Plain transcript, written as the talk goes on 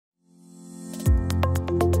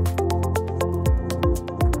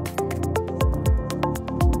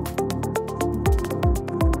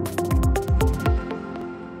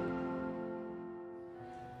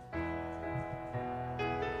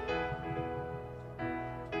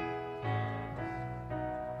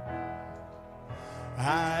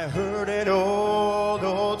I heard an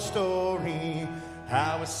old story,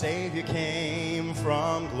 how a Savior came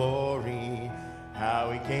from glory, how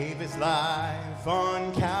he gave his life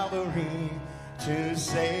on Calvary to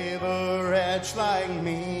save a wretch like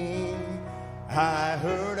me. I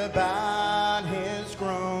heard about his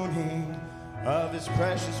groaning, of his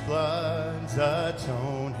precious blood's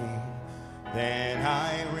atoning. Then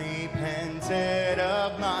I repented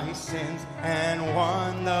of my sins and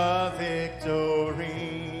won the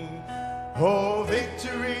victory. Oh,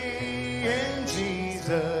 victory in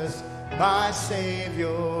Jesus, my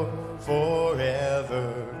Savior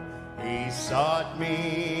forever. He sought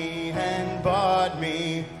me and bought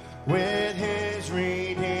me with his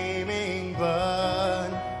redeeming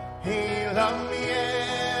blood. He loved me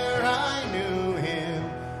ere I knew him,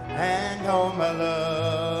 and all my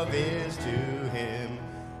love is to him.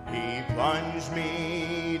 He plunged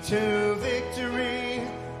me to victory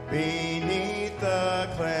beneath the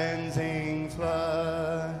cleansing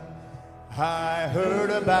flood. I heard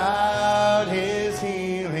about his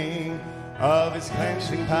healing, of his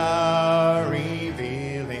cleansing power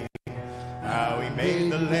revealing, how he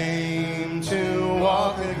made the lame to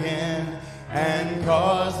walk again and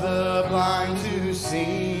caused the blind to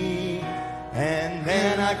see. And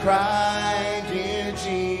then I cried, dear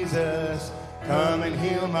Jesus, come and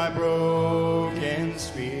heal my broken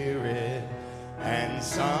spirit. And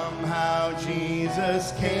somehow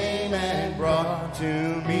Jesus came and brought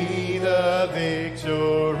to me the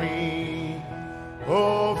victory.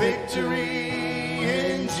 Oh, victory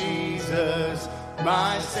in Jesus,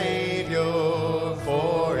 my Savior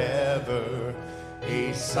forever.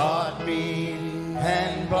 He sought me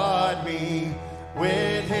and bought me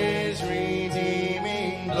with his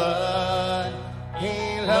redeeming blood.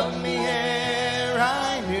 He loved me ere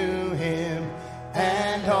I knew him,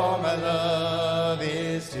 and all my love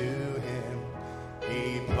is to him.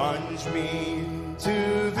 He plunged me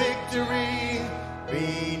to victory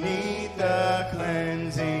beneath the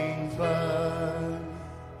cleansing flood.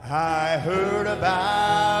 I heard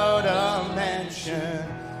about a mansion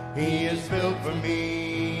he has built for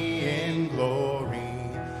me in glory,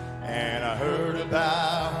 and I heard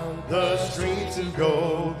about the streets of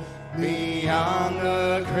gold beyond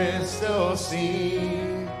the crystal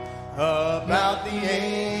sea, about the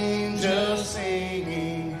angels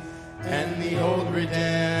singing and the old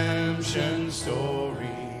redemption story.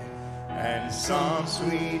 And some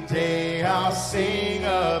sweet day I'll sing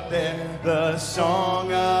up there the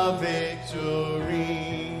song of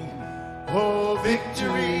victory. Oh,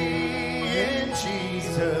 victory in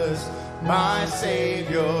Jesus, my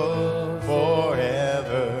Savior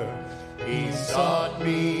forever. He sought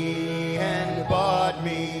me and bought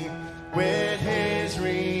me with his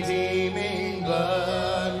redeeming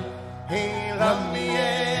blood. He loved me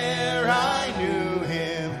ere I knew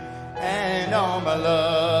him, and all my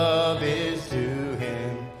love is to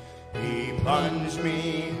him. He plunged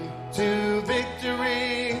me to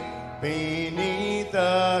victory beneath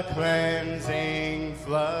the cleansing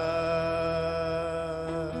flood.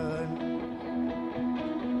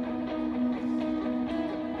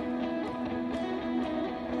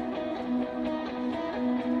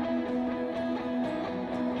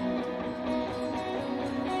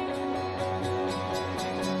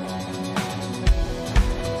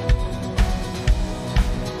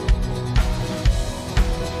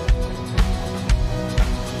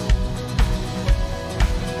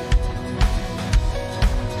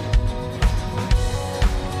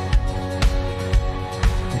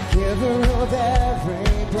 Of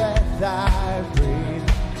every breath I breathe,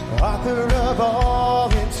 author of all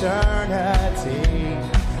eternity,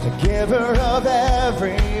 the giver of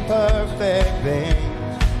every perfect thing,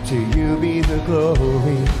 to you be the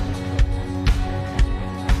glory.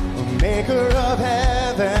 Maker of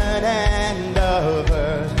heaven and of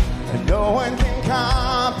earth, and no one can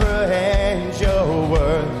comprehend your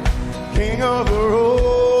worth. King over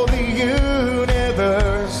all the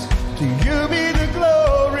universe, to you be the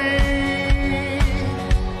glory.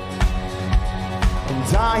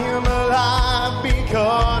 And I am alive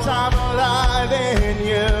because I'm alive in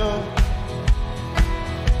you.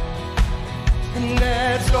 And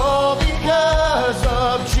that's all because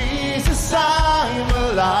of Jesus I'm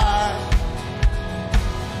alive.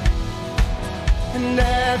 And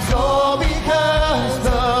that's all because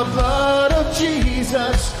the blood of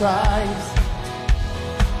Jesus Christ,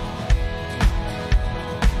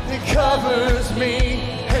 it covers me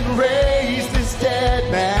and raised this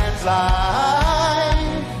dead man's life.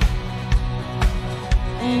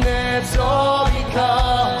 And that's all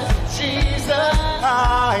because of Jesus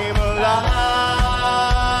I'm alive.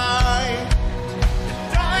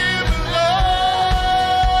 And I am alive.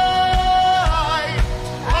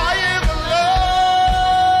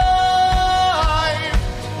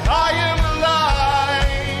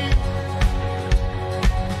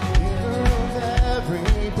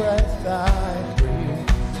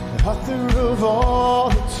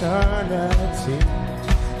 eternity,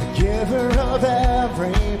 the giver of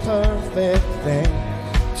every perfect thing.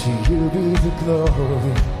 To you be the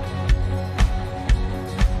glory,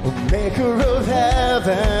 maker of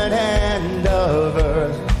heaven and of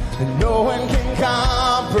earth, and no one can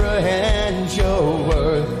comprehend your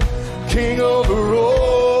worth. King over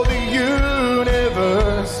all the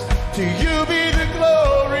universe, to you be the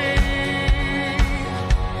glory.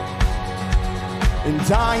 And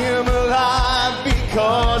I am alive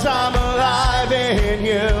because I'm alive in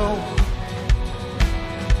you.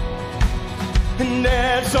 And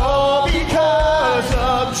that's all because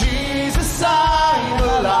of Jesus I'm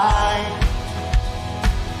alive.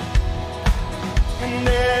 And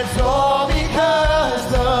it's all because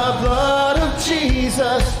the blood of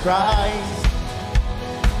Jesus Christ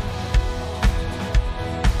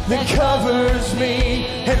that covers me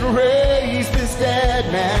and raised this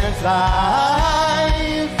dead man's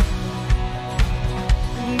life.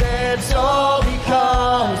 And it's all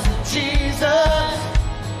because of Jesus.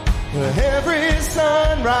 Every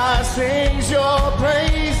sunrise sings your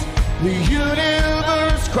praise. The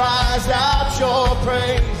universe cries out your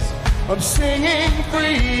praise. I'm singing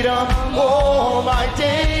freedom all my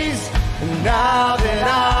days. And now that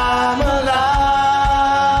I'm alive,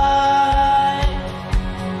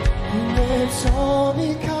 and it's all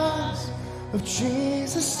because of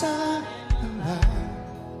Jesus I'm alive.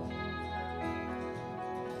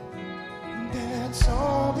 And it's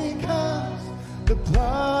all because the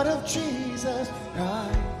blood of Jesus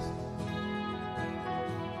Christ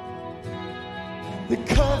that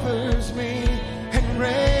covers me and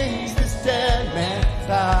raised this dead man's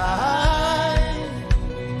life.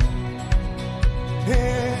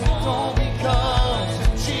 It's all because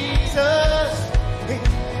of Jesus.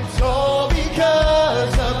 It's all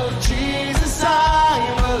because of Jesus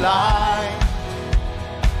I'm alive.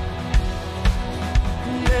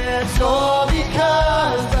 It's all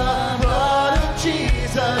because the blood of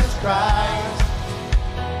Jesus Christ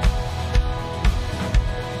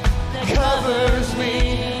covers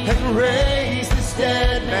me and raised this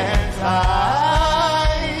dead man's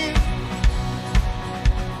life.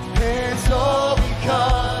 It's all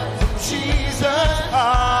because of Jesus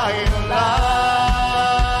I'm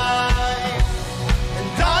alive.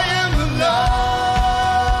 And I am alive.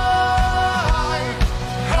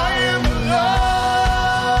 I am alive.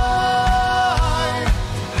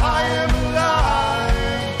 I am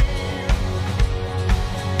alive.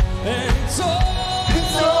 And it's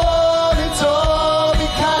all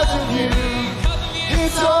because of you.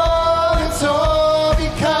 It's all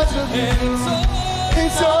because of you.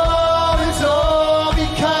 It's all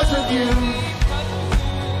because of you.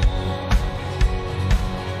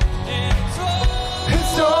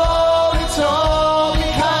 It's all because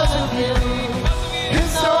of you.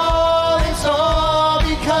 It's all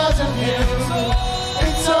because of you.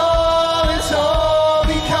 It's all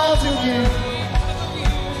because of you.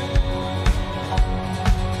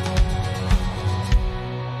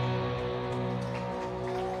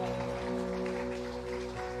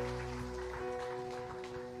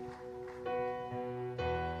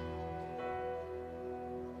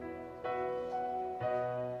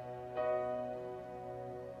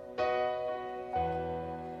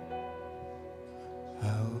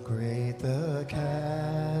 How great the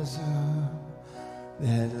chasm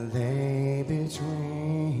that lay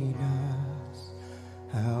between us.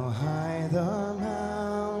 How high the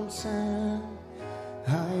mountain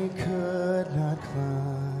I could not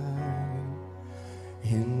climb.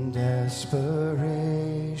 In desperation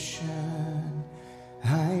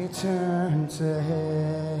I turned to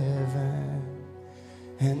heaven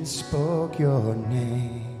and spoke your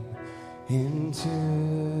name into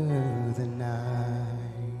the night.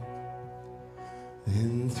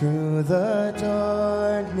 Then through the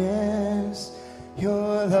darkness,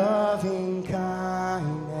 your loving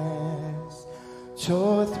kindness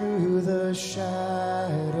tore through the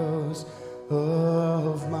shadows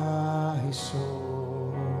of my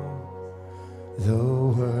soul. The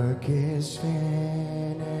work is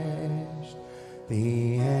finished,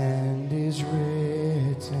 the end is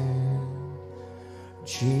written.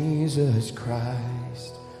 Jesus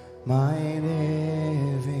Christ, my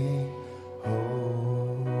living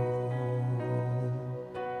hope.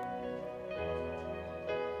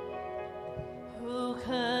 Who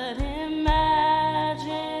could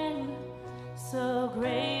imagine so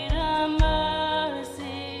great a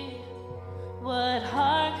mercy? What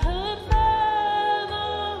heart could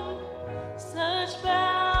fathom such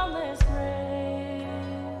boundless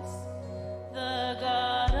grace? The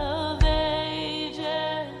God of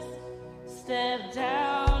ages stepped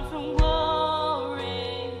down from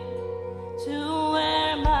glory to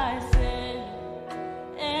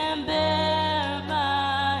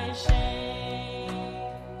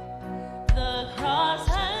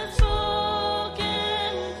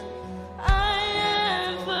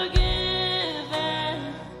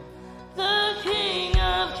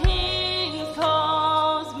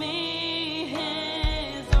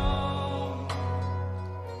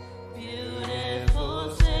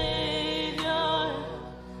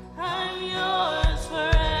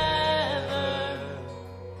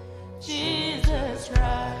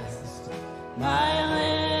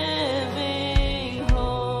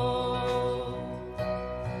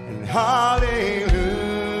Hallelujah.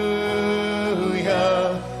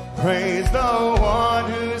 Praise the one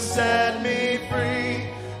who set me free.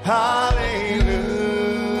 Hallelujah.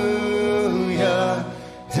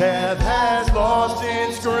 Death has lost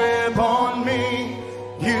its grip on me.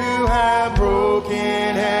 You have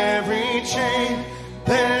broken every chain.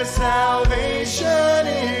 There's salvation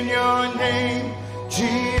in your name,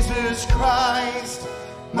 Jesus Christ,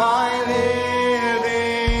 my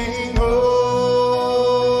living hope.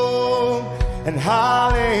 And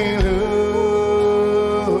hallelujah,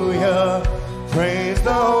 praise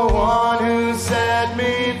the one who set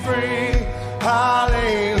me free.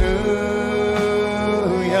 Hallelujah,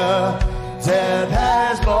 death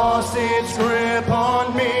has lost its grip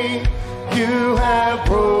on me. You have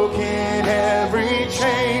broken every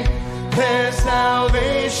chain. There's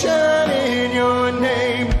salvation in your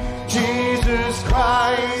name, Jesus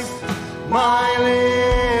Christ, my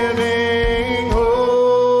living hope.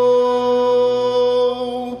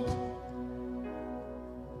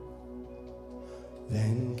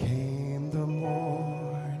 Then came the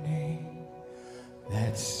morning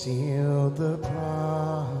that sealed the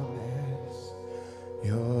promise.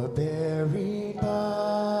 Your buried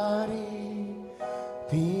body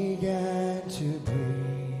began to breathe.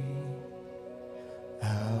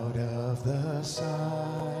 Out of the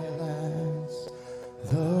silence,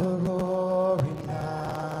 the roaring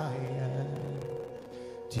lion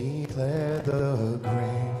declared the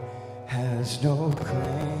grave has no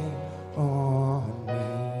claim on me.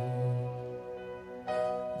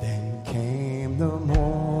 Then came the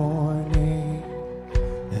morning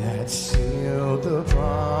that sealed the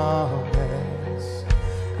promise.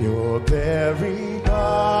 Your buried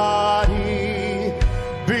body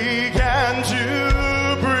began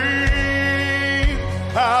to breathe.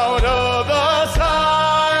 Out of the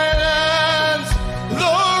silence,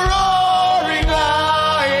 the roaring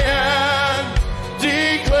lion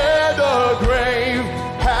declared the grave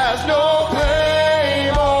has no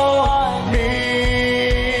claim on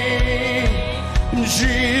me.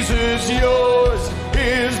 Jesus, yours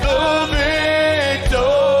is the victory.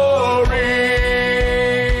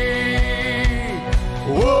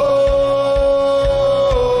 Whoa,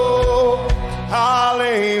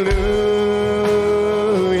 hallelujah.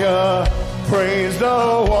 Praise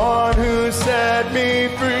the one who set me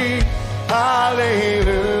free.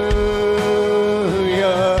 Hallelujah.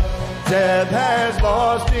 Death has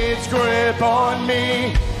lost its grip on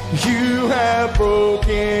me. You have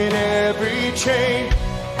broken every chain.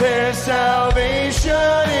 There's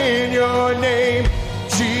salvation in your name,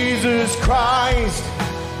 Jesus Christ,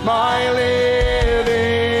 my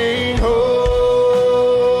living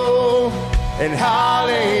hope. And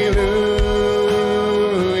hallelujah,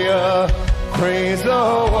 praise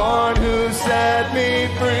the one who set me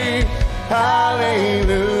free.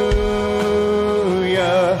 Hallelujah,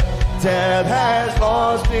 death has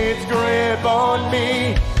lost its grip on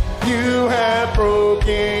me. You have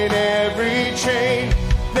broken every chain.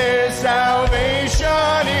 There's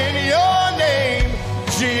salvation in your name,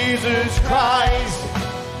 Jesus Christ,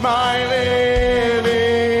 my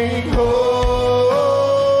living hope.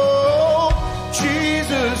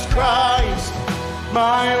 Jesus Christ,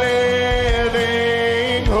 my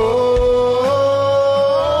living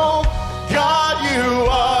hope. God, you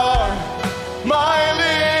are my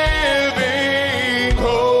living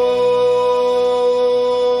hope.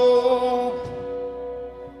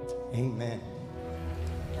 Amen.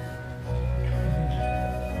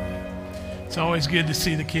 It's always good to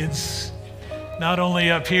see the kids, not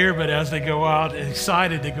only up here, but as they go out,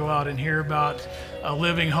 excited to go out and hear about a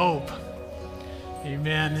living hope.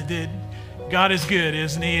 Amen. God is good,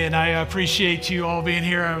 isn't he? And I appreciate you all being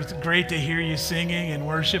here. It was great to hear you singing and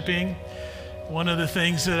worshiping. One of the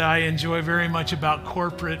things that I enjoy very much about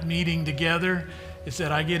corporate meeting together is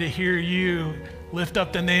that I get to hear you lift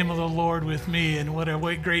up the name of the Lord with me, and what a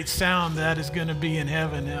great sound that is going to be in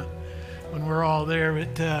heaven when we're all there.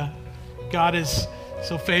 But God is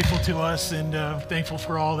so faithful to us, and thankful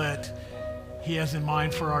for all that he has in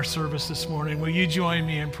mind for our service this morning. Will you join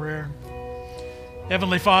me in prayer?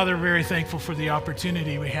 Heavenly Father, very thankful for the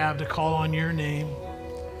opportunity we have to call on your name.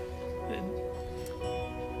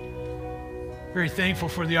 Very thankful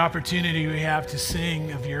for the opportunity we have to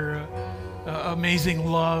sing of your amazing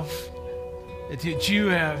love that you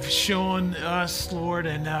have shown us, Lord.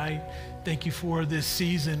 And I thank you for this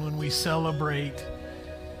season when we celebrate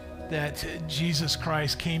that Jesus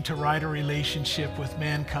Christ came to right a relationship with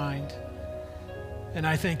mankind. And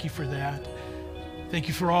I thank you for that. Thank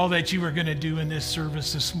you for all that you are going to do in this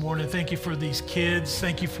service this morning. Thank you for these kids.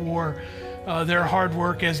 Thank you for their hard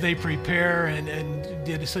work as they prepare and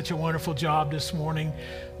did such a wonderful job this morning.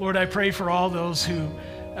 Lord, I pray for all those who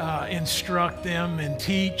instruct them and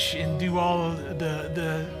teach and do all of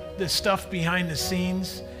the stuff behind the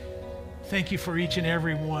scenes. Thank you for each and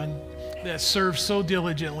every one that serves so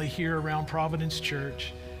diligently here around Providence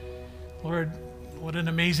Church. Lord, what an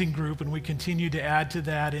amazing group, and we continue to add to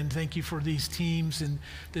that, and thank you for these teams and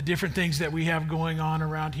the different things that we have going on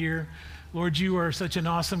around here. Lord, you are such an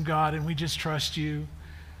awesome God, and we just trust you.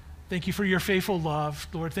 Thank you for your faithful love.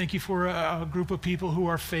 Lord, thank you for a group of people who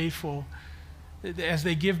are faithful as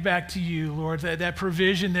they give back to you, Lord, that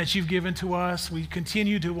provision that you've given to us. We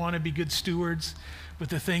continue to want to be good stewards with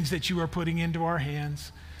the things that you are putting into our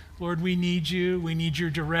hands. Lord, we need you. We need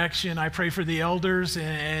your direction. I pray for the elders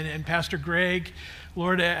and Pastor Greg,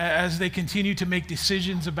 Lord, as they continue to make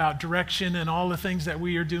decisions about direction and all the things that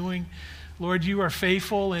we are doing. Lord, you are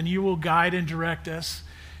faithful and you will guide and direct us.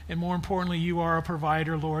 And more importantly, you are a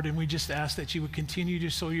provider, Lord, and we just ask that you would continue to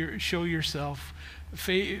show yourself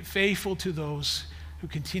faithful to those who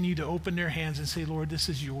continue to open their hands and say, Lord, this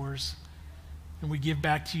is yours. And we give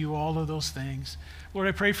back to you all of those things. Lord,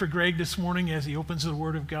 I pray for Greg this morning as he opens the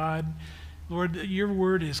Word of God. Lord, your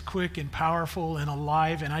Word is quick and powerful and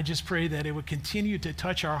alive, and I just pray that it would continue to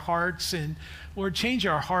touch our hearts and, Lord, change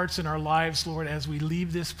our hearts and our lives, Lord, as we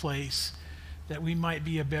leave this place, that we might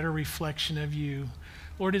be a better reflection of you.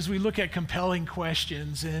 Lord, as we look at compelling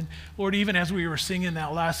questions, and Lord, even as we were singing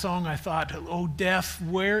that last song, I thought, oh, death,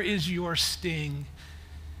 where is your sting?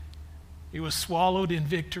 It was swallowed in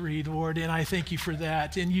victory, Lord, and I thank you for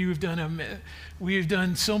that. And we've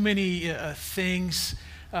done so many things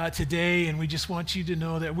today, and we just want you to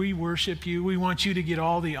know that we worship you. We want you to get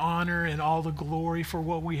all the honor and all the glory for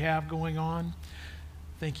what we have going on.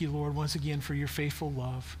 Thank you, Lord, once again for your faithful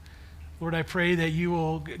love. Lord, I pray that you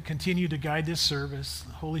will continue to guide this service.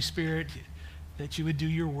 Holy Spirit, that you would do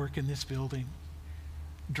your work in this building.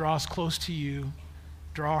 Draw us close to you.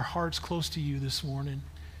 Draw our hearts close to you this morning.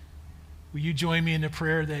 Will you join me in the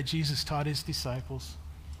prayer that Jesus taught his disciples?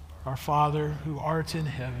 Our Father, who art in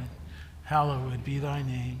heaven, hallowed be thy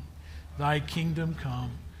name. Thy kingdom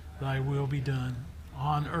come, thy will be done,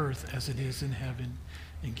 on earth as it is in heaven.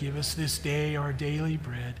 And give us this day our daily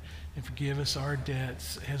bread, and forgive us our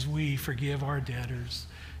debts as we forgive our debtors.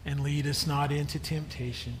 And lead us not into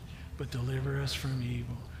temptation, but deliver us from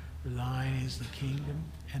evil. For thine is the kingdom,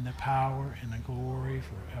 and the power, and the glory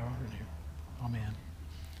forever and ever. Amen.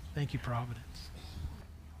 Thank you, Providence.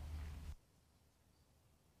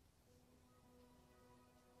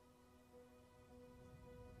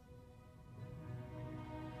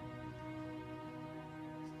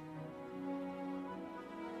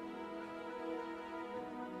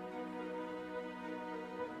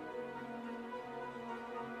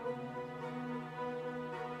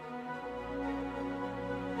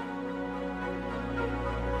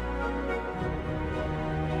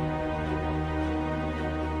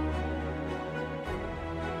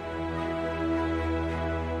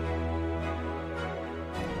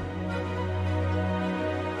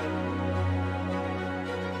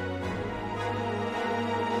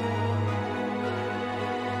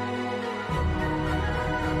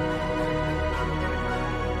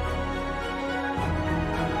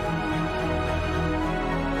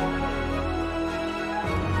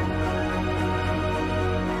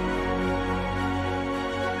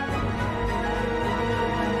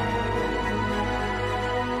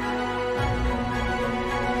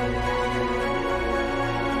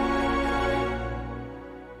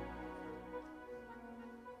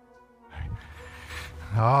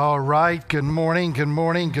 All right, good morning, good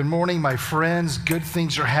morning, good morning, my friends. Good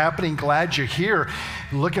things are happening. Glad you're here.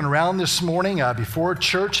 Looking around this morning before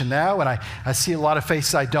church and now, and I see a lot of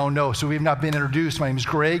faces I don't know, so we've not been introduced. My name is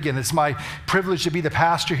Greg, and it's my privilege to be the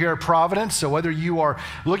pastor here at Providence. So whether you are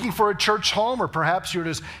looking for a church home or perhaps you're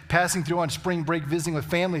just passing through on spring break visiting with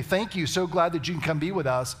family, thank you. So glad that you can come be with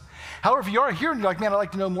us. However, if you are here and you're like, man, I'd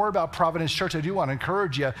like to know more about Providence Church, I do want to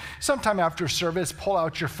encourage you, sometime after service, pull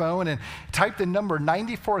out your phone and type the number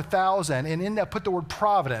 94,000 and in that put the word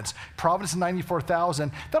Providence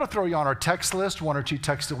 94,000. That'll throw you on our text list, 1 or 2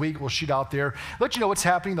 texts a week. We'll shoot out there, let you know what's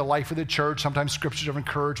happening in the life of the church, sometimes scriptures of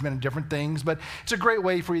encouragement and different things, but it's a great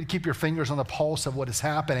way for you to keep your fingers on the pulse of what is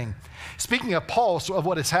happening. Speaking of pulse of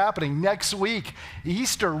what is happening, next week,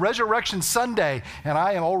 Easter, Resurrection Sunday, and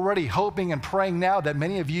I am already hoping and praying now that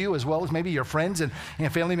many of you you, as well as maybe your friends and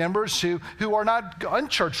family members who are not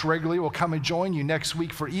unchurched regularly will come and join you next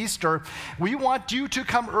week for Easter. We want you to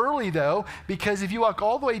come early, though, because if you walk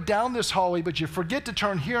all the way down this hallway, but you forget to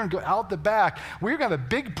turn here and go out the back, we're going to have a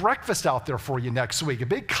big breakfast out there for you next week, a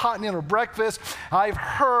big continental breakfast. I've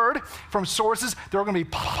heard from sources there are going to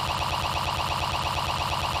be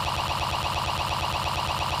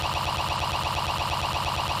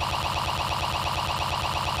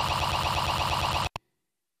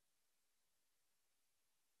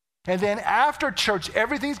and then after church,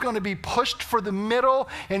 everything's going to be pushed for the middle,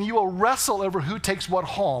 and you will wrestle over who takes what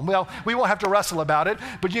home. Well, we won't have to wrestle about it,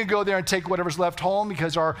 but you can go there and take whatever's left home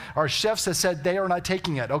because our chefs have said they are not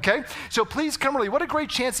taking it, okay? So please come early. What a great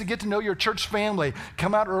chance to get to know your church family.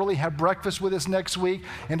 Come out early, have breakfast with us next week,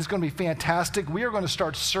 and it's going to be fantastic. We are going to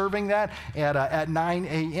start serving that at 9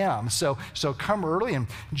 a.m. So come early. And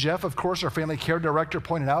Jeff, of course, our family care director,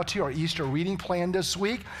 pointed out to you our Easter reading plan this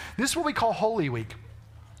week. This is what we call Holy Week.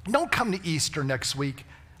 Don't come to Easter next week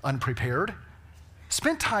unprepared.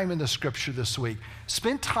 Spend time in the scripture this week.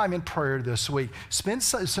 Spend time in prayer this week. Spend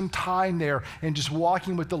some time there and just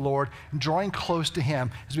walking with the Lord, drawing close to Him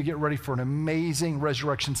as we get ready for an amazing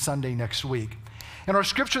Resurrection Sunday next week. In our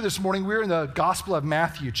scripture this morning, we're in the Gospel of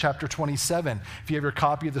Matthew, chapter 27. If you have your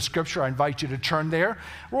copy of the scripture, I invite you to turn there.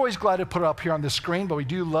 We're always glad to put it up here on the screen, but we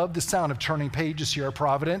do love the sound of turning pages here at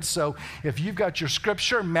Providence. So if you've got your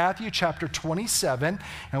scripture, Matthew chapter 27,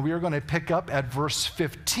 and we are going to pick up at verse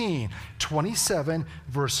 15. 27,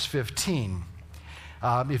 verse 15.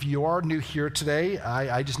 If you are new here today,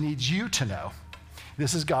 I just need you to know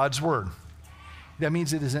this is God's word. That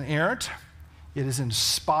means it is inerrant, it is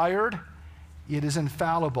inspired, it is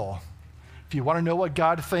infallible. If you want to know what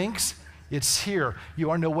God thinks, it's here. You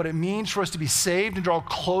want to know what it means for us to be saved and draw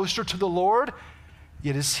closer to the Lord?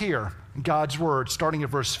 It is here, God's word, starting at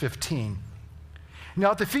verse 15.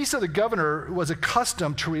 Now, at the feast of the governor was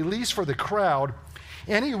accustomed to release for the crowd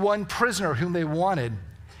any one prisoner whom they wanted.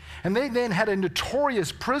 And they then had a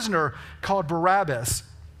notorious prisoner called Barabbas.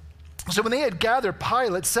 So when they had gathered,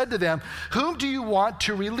 Pilate said to them, "Whom do you want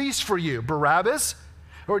to release for you, Barabbas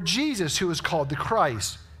or Jesus, who is called the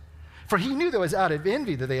Christ?" For he knew that it was out of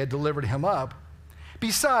envy that they had delivered him up.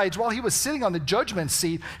 Besides, while he was sitting on the judgment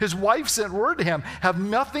seat, his wife sent word to him, "Have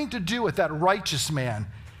nothing to do with that righteous man,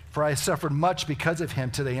 for I suffered much because of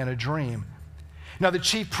him today in a dream." Now the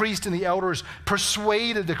chief priest and the elders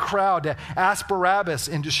persuaded the crowd to ask Barabbas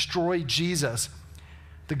and destroy Jesus.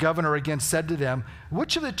 The governor again said to them,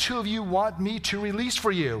 "Which of the two of you want me to release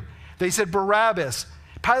for you?" They said, "Barabbas."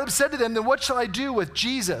 Pilate said to them, "Then what shall I do with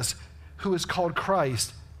Jesus, who is called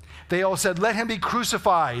Christ?" They all said, "Let him be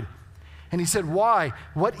crucified." And he said, "Why?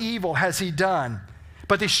 What evil has he done?"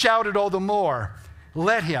 But they shouted all the more,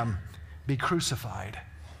 "Let him be crucified."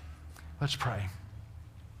 Let's pray.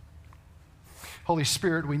 Holy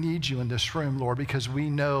Spirit, we need you in this room, Lord, because we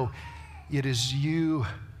know it is you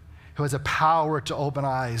who has a power to open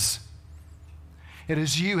eyes. It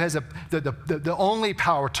is you who has the only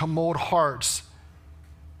power to mold hearts,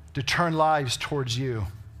 to turn lives towards you.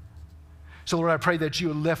 So, Lord, I pray that you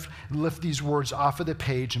would lift these words off of the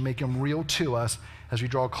page and make them real to us as we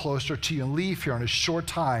draw closer to you and leave here in a short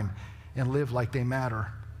time and live like they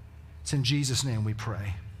matter. It's in Jesus' name we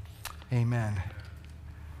pray. Amen.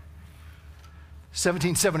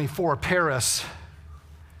 1774, Paris.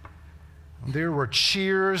 There were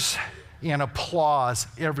cheers and applause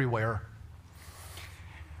everywhere.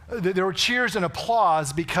 There were cheers and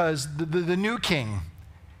applause because the new king,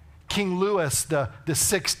 King Louis the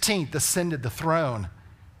 16th, ascended the throne.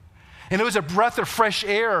 And it was a breath of fresh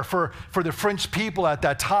air for the French people at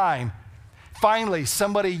that time. Finally,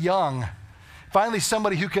 somebody young. Finally,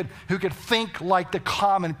 somebody who could think like the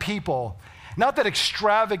common people. Not that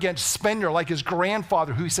extravagant spender like his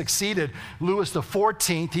grandfather who succeeded, Louis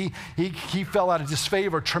XIV. He fell out of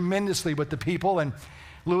disfavor tremendously with the people, and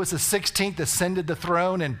Louis XVI ascended the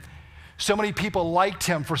throne, and so many people liked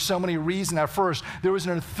him for so many reasons at first. There was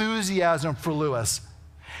an enthusiasm for Louis.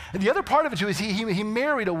 And the other part of it too is he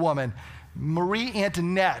married a woman, Marie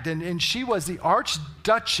Antoinette, and she was the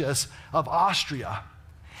Archduchess of Austria.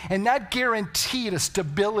 And that guaranteed a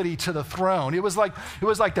stability to the throne. It was like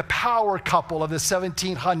the power couple of the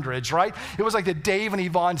 1700s, right? It was like the Dave and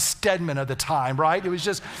Yvonne Stedman of the time, right? It was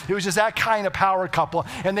just that kind of power couple.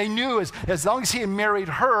 And they knew as long as he had married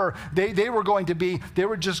her, they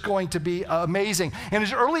were just going to be amazing. And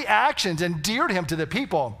his early actions endeared him to the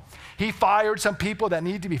people. He fired some people that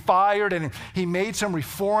needed to be fired, and he made some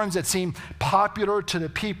reforms that seemed popular to the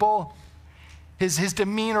people. His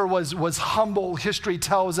demeanor was humble, history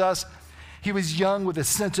tells us. He was young with a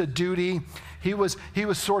sense of duty. He was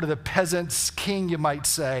sort of the peasant's king, you might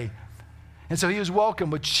say. And so he was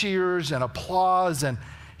welcomed with cheers and applause, and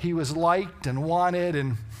he was liked and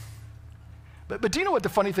wanted. But do you know what the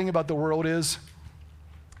funny thing about the world is?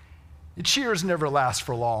 Cheers never last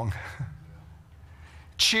for long.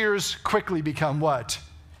 Cheers quickly become what?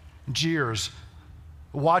 Jeers.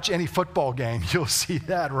 Watch any football game, you'll see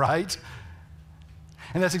that, right?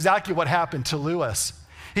 And that's exactly what happened to Lewis.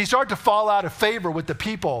 He started to fall out of favor with the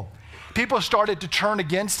people. People started to turn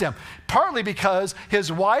against him, partly because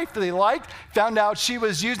his wife that they liked found out she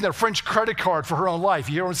was using a French credit card for her own life.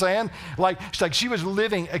 You know what I'm saying? Like she was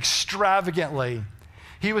living extravagantly.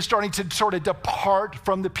 He was starting to sort of depart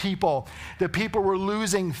from the people. The people were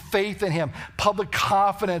losing faith in him. Public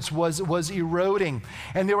confidence was eroding.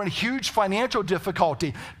 And they were in huge financial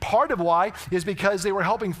difficulty. Part of why is because they were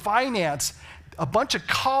helping finance a bunch of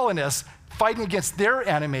colonists fighting against their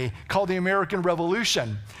enemy called the American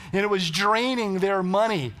Revolution. And it was draining their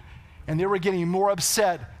money. And they were getting more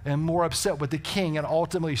upset and more upset with the king, and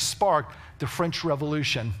ultimately sparked the French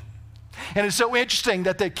Revolution. And it's so interesting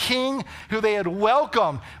that the king who they had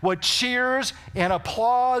welcomed with cheers and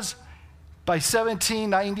applause by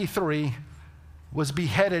 1793 was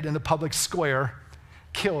beheaded in the public square,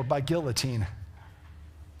 killed by guillotine.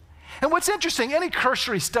 And what's interesting, any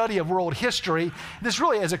cursory study of world history, this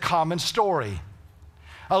really is a common story.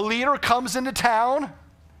 A leader comes into town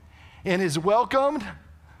and is welcomed,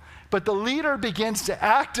 but the leader begins to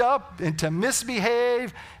act up and to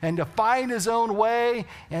misbehave and to find his own way,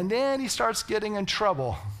 and then he starts getting in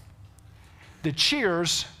trouble. The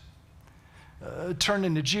cheers turn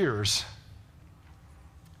into jeers.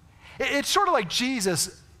 It's sort of like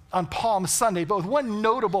Jesus on Palm Sunday, but with one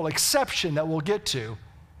notable exception that we'll get to.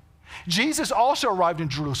 Jesus also arrived in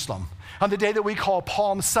Jerusalem on the day that we call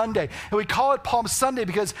Palm Sunday. And we call it Palm Sunday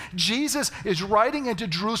because Jesus is riding into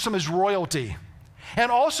Jerusalem as royalty and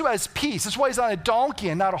also as peace. That's why he's on a donkey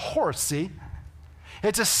and not a horse, see?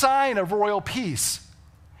 It's a sign of royal peace.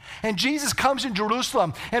 And Jesus comes in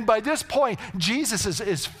Jerusalem, and by this point, Jesus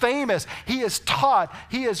is famous. He has taught,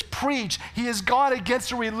 he has preached, he has gone against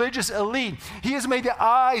the religious elite. He has made the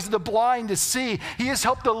eyes of the blind to see. He has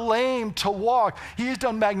helped the lame to walk. He has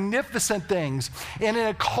done magnificent things. And in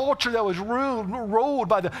a culture that was ruled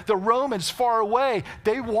by the Romans far away,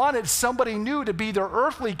 they wanted somebody new to be their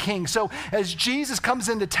earthly king. So as Jesus comes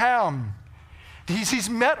into town, he's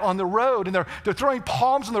met on the road, and they're throwing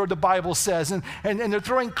palms on the road, the Bible says, and they're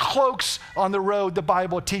throwing cloaks on the road, the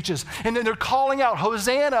Bible teaches. And then they're calling out,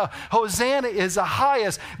 Hosanna, Hosanna is the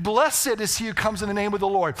highest. Blessed is he who comes in the name of the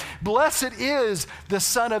Lord. Blessed is the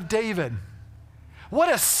Son of David.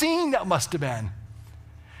 What a scene that must have been.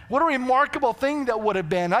 What a remarkable thing that would have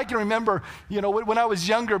been. I can remember, when I was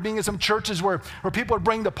younger, being in some churches where people would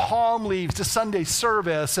bring the palm leaves to Sunday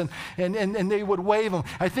service and they would wave them.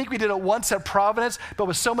 I think we did it once at Providence, but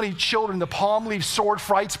with so many children, the palm leaf sword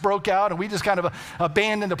fights broke out, and we just kind of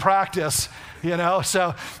abandoned the practice,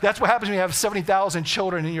 So that's what happens when you have 70,000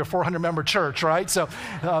 children in your 400-member church, right? So,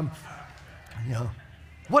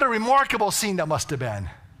 what a remarkable scene that must have been.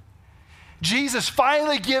 Jesus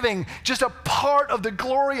finally giving just a part of the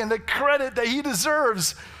glory and the credit that he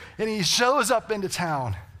deserves, and he shows up into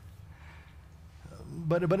town.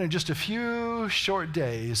 But in just a few short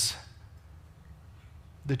days,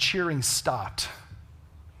 the cheering stopped.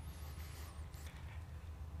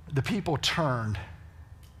 The people turned.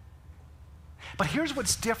 But here's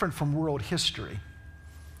what's different from world history.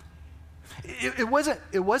 It wasn't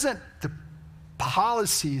the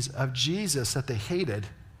policies of Jesus that they hated.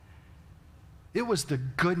 It was the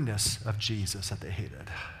goodness of Jesus that they hated.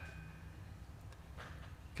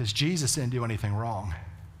 Because Jesus didn't do anything wrong.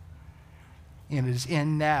 And it is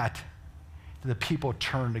in that the people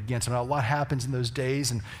turned against him. Now, a lot happens in those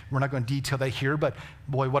days, and we're not going to detail that here, but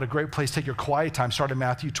boy, what a great place to take your quiet time. Start at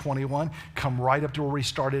Matthew 21, come right up to where we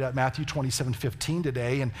started at Matthew 27:15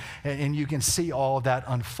 today, and you can see all of that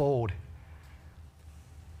unfold.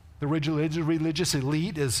 The religious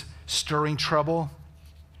elite is stirring trouble.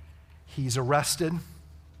 He's arrested.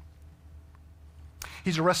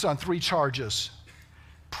 He's arrested on 3 charges.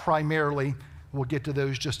 Primarily, we'll get to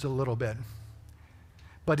those just a little bit.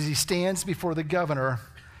 But as he stands before the governor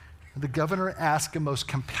asks a most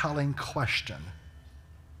compelling question.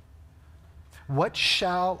 What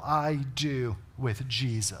shall I do with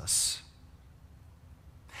Jesus?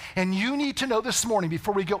 And you need to know this morning,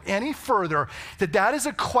 before we go any further, that is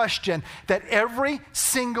a question that every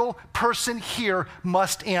single person here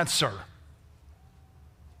must answer.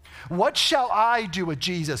 What shall I do with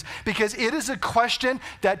Jesus? Because it is a question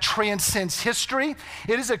that transcends history.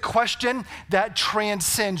 It is a question that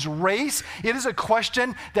transcends race. It is a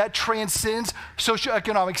question that transcends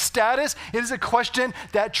socioeconomic status. It is a question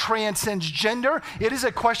that transcends gender. It is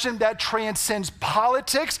a question that transcends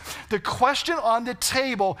politics. The question on the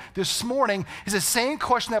table this morning is the same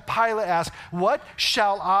question that Pilate asked: what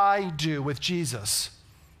shall I do with Jesus?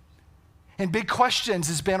 And big questions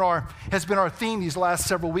has been our theme these last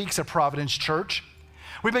several weeks at Providence Church.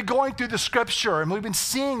 We've been going through the scripture, and we've been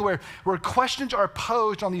seeing where questions are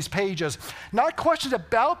posed on these pages. Not questions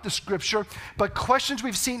about the scripture, but questions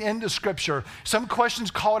we've seen in the scripture. Some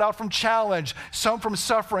questions called out from challenge, some from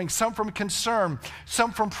suffering, some from concern,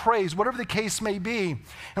 some from praise, whatever the case may be.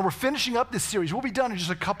 And we're finishing up this series. We'll be done in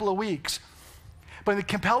just a couple of weeks. But the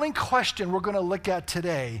compelling question we're going to look at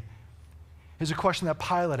today is a question that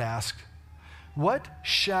Pilate asked: what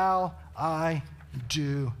shall I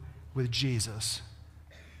do with Jesus?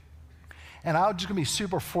 And I'm just going to be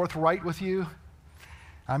super forthright with you.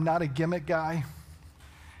 I'm not a gimmick guy.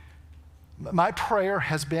 My prayer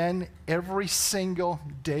has been every single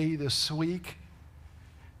day this week,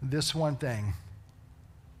 this one thing.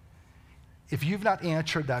 If you've not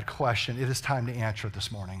answered that question, it is time to answer it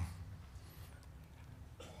this morning.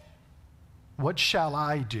 What shall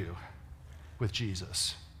I do with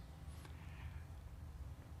Jesus?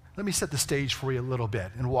 Let me set the stage for you a little bit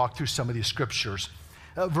and walk through some of these scriptures.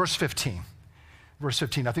 Verse 15. Verse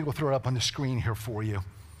 15, I think we'll throw it up on the screen here for you.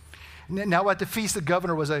 Now at the feast, the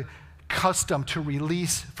governor was accustomed to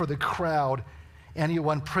release for the crowd any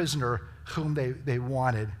one prisoner whom they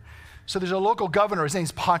wanted. So there's a local governor, his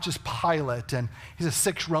name's Pontius Pilate, and he's a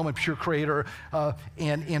 6th Roman procurator.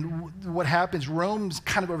 And what happens, Rome's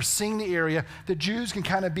kind of overseeing the area. The Jews can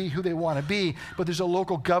kind of be who they want to be, but there's a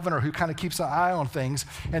local governor who kind of keeps an eye on things,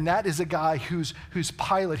 and that is a guy who's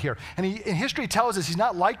Pilate here. And history tells us he's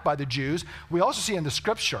not liked by the Jews. We also see in the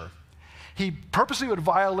scripture, he purposely would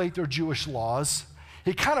violate their Jewish laws.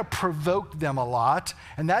 He kind of provoked them a lot,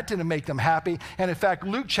 and that didn't make them happy. And in fact,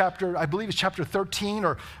 Luke chapter, I believe it's chapter 13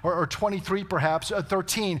 or 23 perhaps,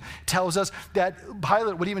 13, tells us that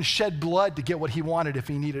Pilate would even shed blood to get what he wanted if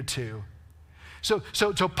he needed to. So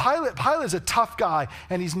Pilate is a tough guy,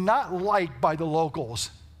 and he's not liked by the locals.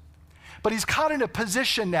 But he's caught in a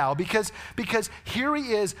position now because here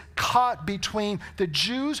he is caught between the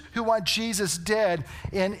Jews who want Jesus dead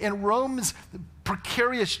and Rome's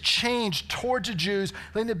precarious change towards the Jews,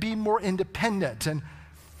 letting them be more independent. And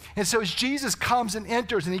so as Jesus comes and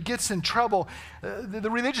enters and he gets in trouble, the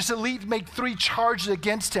religious elite make 3 charges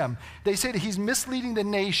against him. They say that he's misleading the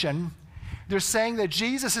nation. They're saying that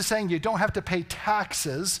Jesus is saying you don't have to pay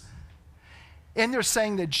taxes. And they're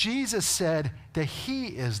saying that Jesus said that he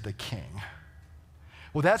is the king.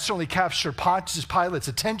 Well, that certainly captured Pontius Pilate's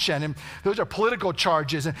attention, and those are political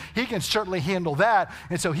charges, and he can certainly handle that,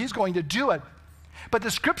 and so he's going to do it. But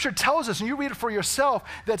the scripture tells us, and you read it for yourself,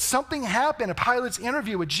 that something happened at Pilate's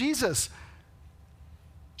interview with Jesus.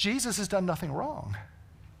 Jesus has done nothing wrong.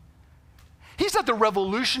 He's not the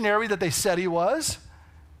revolutionary that they said he was.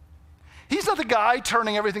 He's not the guy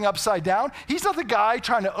turning everything upside down. He's not the guy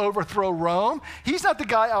trying to overthrow Rome. He's not the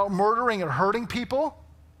guy out murdering and hurting people.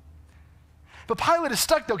 But Pilate is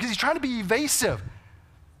stuck, though, because he's trying to be evasive.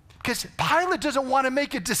 Because Pilate doesn't want to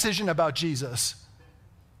make a decision about Jesus.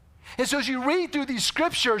 And so as you read through these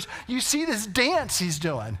scriptures, you see this dance he's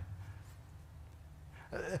doing.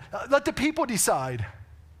 Let the people decide.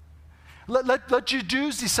 Let you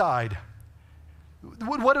Jews decide.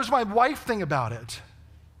 What does my wife think about it?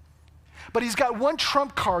 But he's got one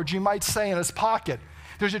trump card, you might say, in his pocket.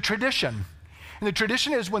 There's a tradition. And the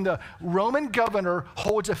tradition is when the Roman governor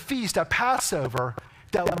holds a feast at Passover,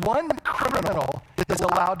 that one criminal is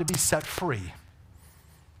allowed to be set free.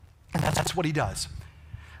 And that's what he does.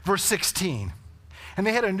 Verse 16, and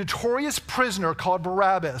they had a notorious prisoner called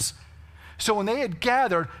Barabbas. So when they had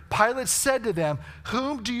gathered, Pilate said to them,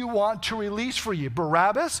 whom do you want to release for you,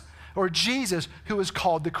 Barabbas or Jesus, who is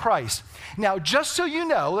called the Christ? Now, just so you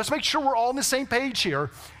know, let's make sure we're all on the same page here.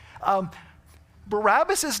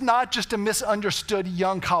 Barabbas is not just a misunderstood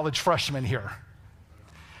young college freshman here.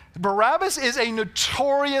 Barabbas is a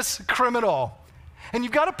notorious criminal. And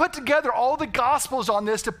you've got to put together all the Gospels on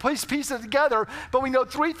this to piece it together, but we know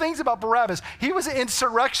 3 things about Barabbas. He was an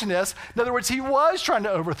insurrectionist. In other words, he was trying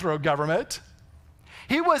to overthrow government.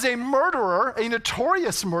 He was a murderer, a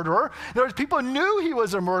notorious murderer. In other words, people knew he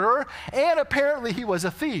was a murderer, and apparently he was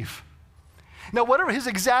a thief. Now, whatever his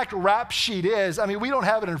exact rap sheet is, I mean, we don't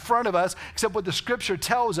have it in front of us except what the scripture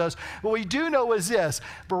tells us. What we do know is this: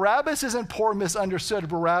 Barabbas isn't poor, misunderstood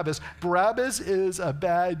Barabbas. Barabbas is a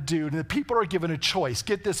bad dude, and the people are given a choice.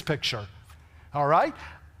 Get this picture, all right?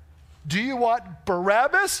 Do you want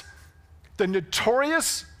Barabbas, the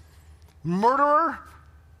notorious murderer,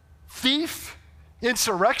 thief,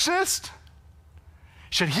 insurrectionist?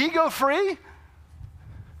 Should he go free?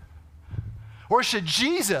 Or should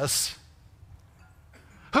Jesus,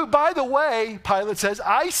 who, by the way, Pilate says,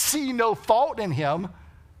 I see no fault in him,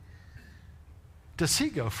 does he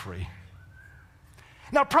go free?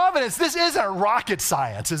 Now, Providence, this isn't rocket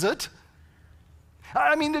science, is it?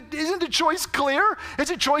 I mean, isn't the choice clear?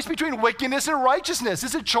 It's a choice between wickedness and righteousness.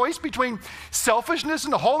 It's a choice between selfishness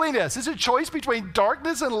and holiness. It's a choice between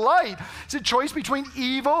darkness and light. It's a choice between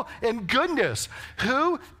evil and goodness.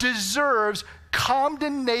 Who deserves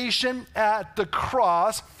condemnation at the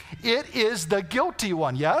cross? It is the guilty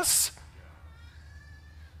one, yes?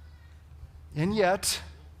 And yet,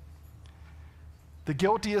 the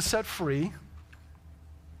guilty is set free,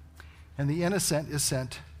 and the innocent is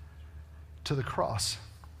sent to the cross.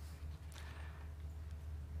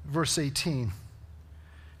 Verse 18,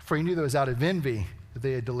 for he knew that it was out of envy that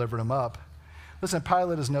they had delivered him up. Listen,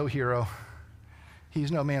 Pilate is no hero.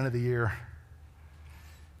 He's no man of the year.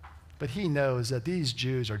 But he knows that these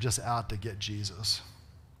Jews are just out to get Jesus.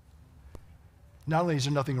 Not only is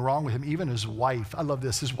there nothing wrong with him, even his wife, I love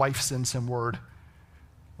this, his wife sends him word.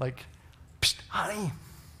 Like, psst, honey,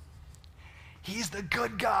 he's the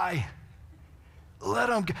good guy. Let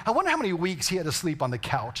him go. I wonder how many weeks he had to sleep on the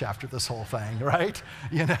couch after this whole thing, right?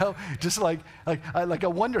 You know, just like I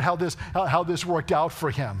wonder how this worked out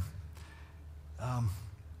for him.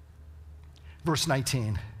 Verse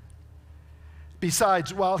 19.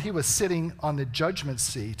 Besides, while he was sitting on the judgment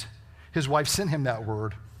seat, his wife sent him that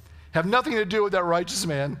word. Have nothing to do with that righteous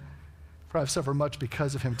man, for I've suffered much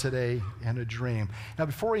because of him today in a dream. Now,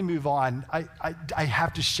 before we move on, I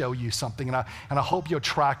have to show you something, and I hope you'll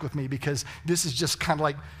track with me, because this is just kind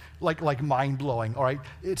of like mind-blowing, all right?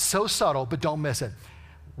 It's so subtle, but don't miss it.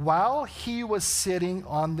 While he was sitting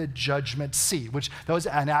on the judgment seat, which that was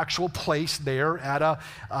an actual place there at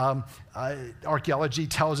archaeology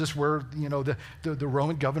tells us where, you know, the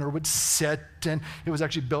Roman governor would sit, and it was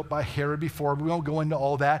actually built by Herod before. We won't go into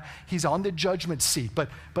all that. He's on the judgment seat, but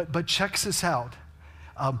check this out.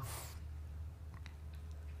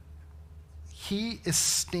 He is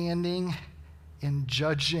standing and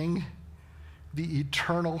judging the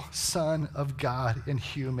eternal Son of God in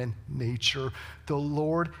human nature, the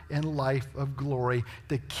Lord and life of glory,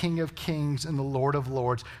 the King of kings and the Lord of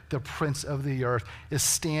lords, the Prince of the earth, is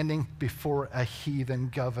standing before a heathen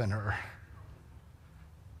governor.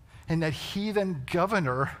 And that heathen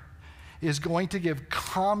governor is going to give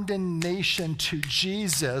condemnation to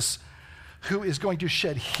Jesus, who is going to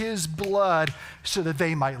shed his blood so that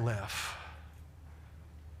they might live.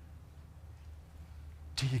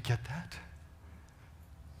 Do you get that?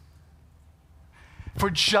 For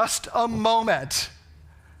just a moment,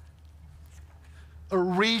 a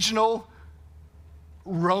regional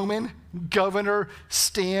Roman governor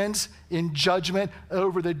stands in judgment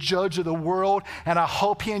over the judge of the world, and I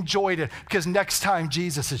hope he enjoyed it, because next time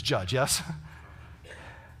Jesus is judge, yes?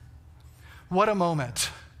 What a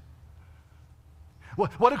moment.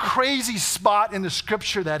 What a crazy spot in the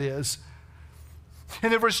scripture that is.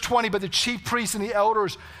 And in verse 20, but the chief priests and the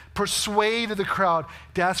elders persuaded the crowd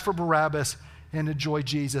to ask for Barabbas and enjoy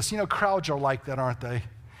Jesus. You know, crowds are like that, aren't they?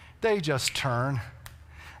 They just turn.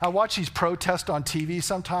 I watch these protests on TV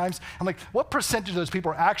sometimes. I'm like, what percentage of those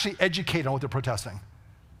people are actually educated on what they're protesting?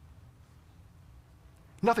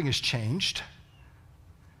 Nothing has changed.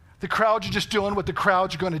 The crowds are just doing what the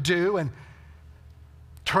crowds are going to do and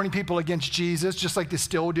turning people against Jesus, just like they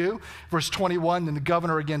still do. Verse 21, then the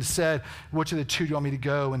governor again said, which of the two do you want me to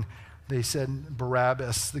go? And they said,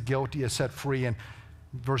 Barabbas, the guilty, is set free. And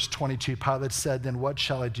verse 22, Pilate said, then what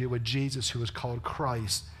shall I do with Jesus, who is called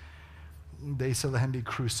Christ? They said, let him be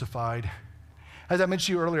crucified. As I mentioned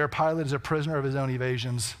to you earlier, Pilate is a prisoner of his own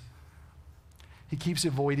evasions. He keeps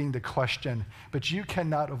avoiding the question, but you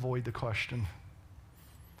cannot avoid the question.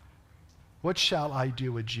 What shall I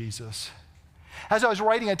do with Jesus? As I was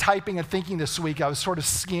writing and typing and thinking this week, I was sort of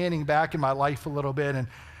scanning back in my life a little bit and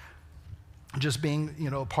just being, you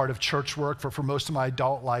know, a part of church work for most of my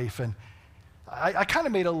adult life. And I kind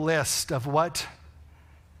of made a list of what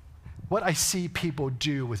I see people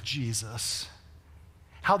do with Jesus,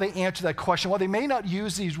 how they answer that question. Well, they may not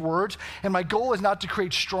use these words, and my goal is not to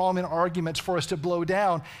create strawman arguments for us to blow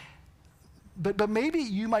down, but maybe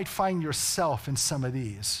you might find yourself in some of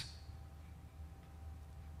these.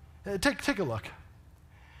 Take a look.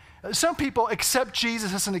 Some people accept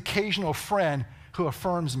Jesus as an occasional friend who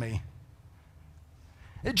affirms me.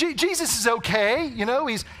 Jesus is okay, you know,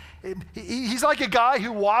 he's like a guy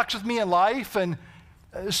who walks with me in life and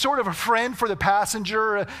sort of a friend for the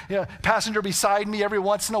passenger, passenger beside me every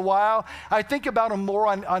once in a while. I think about him more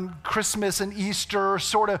on Christmas and Easter,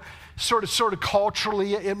 sort of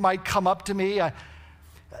culturally it might come up to me.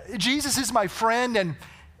 Jesus is my friend, and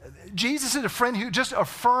Jesus is a friend who just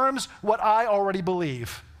affirms what I already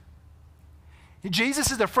believe. Jesus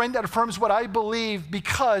is the friend that affirms what I believe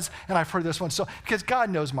because, and I've heard this one, because God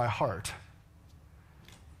knows my heart.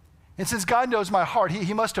 And since God knows my heart,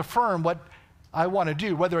 he must affirm what I want to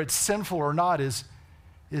do, whether it's sinful or not is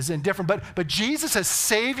indifferent. But Jesus as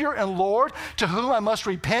Savior and Lord, to whom I must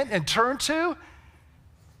repent and turn to,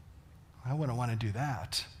 I wouldn't want to do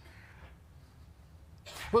that.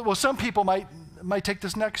 Well, some people might take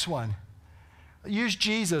this next one. Use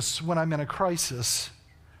Jesus when I'm in a crisis.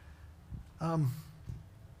 Have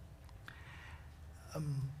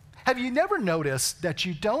you never noticed that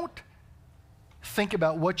you don't think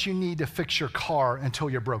about what you need to fix your car until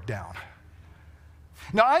you're broke down?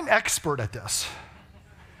 Now, I'm expert at this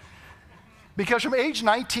because from age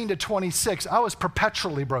 19 to 26, I was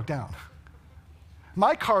perpetually broke down.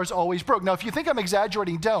 My car's always broke. Now, if you think I'm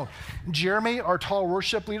exaggerating, don't. Jeremy, our tall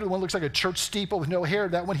worship leader, the one who looks like a church steeple with no hair,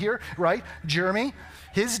 that one here, right? Jeremy,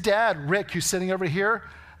 his dad, Rick, who's sitting over here,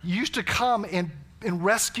 used to come and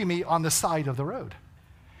rescue me on the side of the road.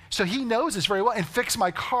 So he knows this very well and fixed my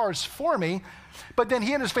cars for me. But then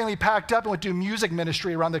he and his family packed up and went to music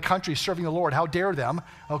ministry around the country serving the Lord. How dare them,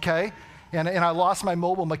 okay? And I lost my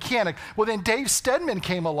mobile mechanic. Well, then Dave Stedman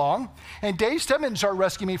came along, and Dave Stedman started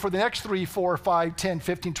rescuing me for the next 3, 4, 5, 10,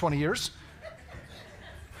 15, 20 years.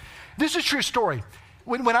 This is a true story.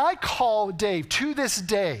 When I call Dave to this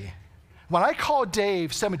day, when I call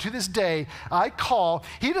Dave Stedman to this day,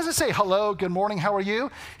 he doesn't say, hello, good morning, how are you?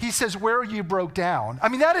 He says, where are you broke down? I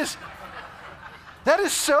mean, that is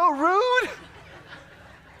so rude.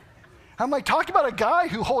 I'm like, talking about a guy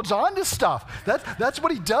who holds on to stuff. That's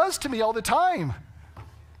what he does to me all the time.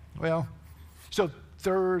 Well, so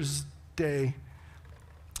Thursday,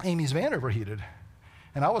 Amy's van overheated.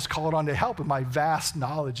 And I was called on to help with my vast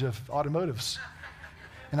knowledge of automotives.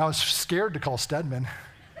 And I was scared to call Stedman.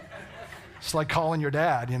 It's like calling your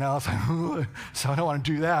dad, you know. It's like, so I don't want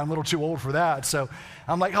to do that. I'm a little too old for that. So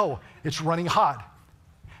I'm like, oh, it's running hot.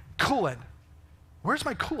 Coolant. Where's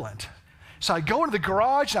my coolant? So I go into the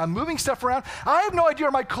garage and I'm moving stuff around. I have no idea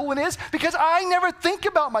where my coolant is because I never think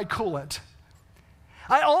about my coolant.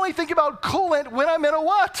 I only think about coolant when I'm in a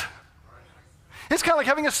what? It's kind of like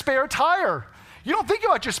having a spare tire. You don't think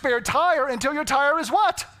about your spare tire until your tire is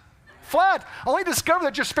what? Flat. Only discover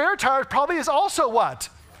that your spare tire probably is also what?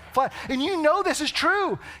 Flat. And you know this is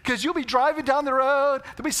true because you'll be driving down the road.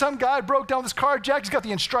 There'll be some guy broke down with his car jack. He's got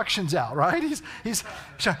the instructions out, right? He's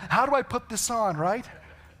how do I put this on, right?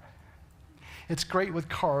 It's great with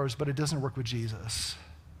cars, but it doesn't work with Jesus.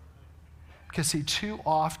 Because see, too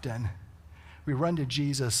often we run to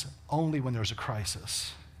Jesus only when there's a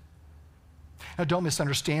crisis. Now, don't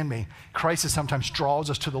misunderstand me. Crisis sometimes draws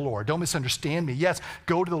us to the Lord. Don't misunderstand me. Yes,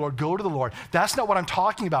 go to the Lord, go to the Lord. That's not what I'm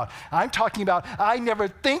talking about. I'm talking about I never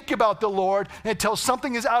think about the Lord until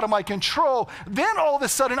something is out of my control. Then all of a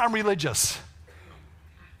sudden I'm religious.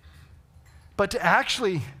 But to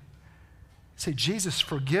actually say, Jesus,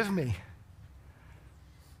 forgive me.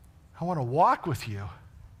 I want to walk with you.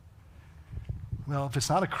 Well, if it's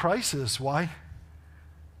not a crisis, why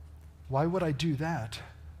would I do that?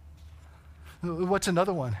 What's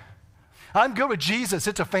another one? I'm good with Jesus.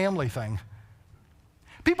 It's a family thing.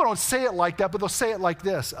 People don't say it like that, but they'll say it like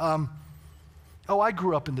this. I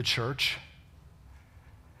grew up in the church.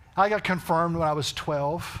 I got confirmed when I was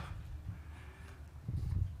 12.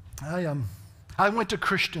 I went to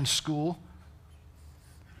Christian school.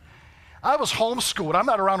 I was homeschooled. I'm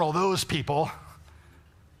not around all those people.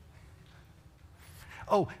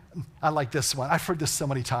 Oh, I like this one. I've heard this so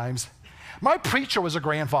many times. My preacher was a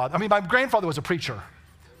grandfather. My grandfather was a preacher.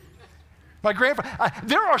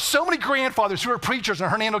 There are so many grandfathers who are preachers in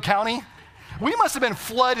Hernando County. We must have been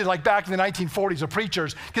flooded like back in the 1940s of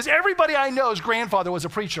preachers because everybody I know's grandfather was a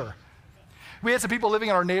preacher. We had some people living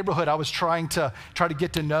in our neighborhood I was trying to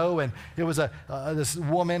get to know, and it was this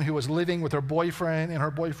woman who was living with her boyfriend and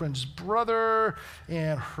her boyfriend's brother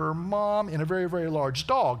and her mom and a very, very large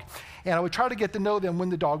dog. And I would try to get to know them when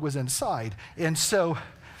the dog was inside. And so,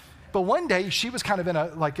 but one day she was kind of in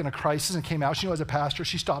a crisis and came out. She knew I was a pastor.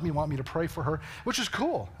 She stopped me and wanted me to pray for her, which was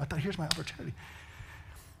cool. I thought, here's my opportunity.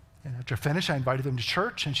 And after I finished, I invited them to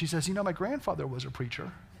church, and she says, my grandfather was a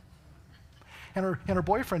preacher. and her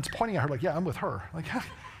boyfriend's pointing at her like, yeah, I'm with her.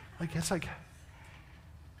 It's like,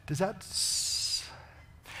 does that...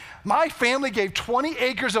 My family gave 20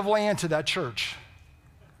 acres of land to that church.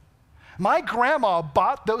 My grandma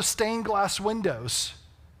bought those stained glass windows.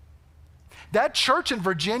 That church in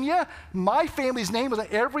Virginia, my family's name was on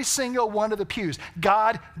every single one of the pews.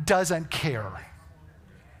 God doesn't care.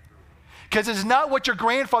 Because it's not what your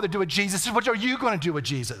grandfather did with Jesus, it's what are you going to do with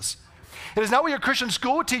Jesus. It is not what your Christian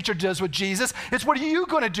school teacher does with Jesus, it's what are you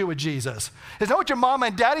going to do with Jesus. It's not what your mama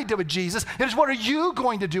and daddy did with Jesus, it is what are you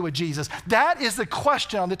going to do with Jesus. That is the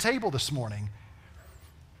question on the table this morning.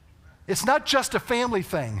 It's not just a family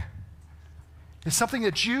thing. It's something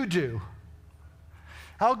that you do.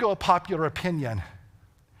 I'll go a popular opinion.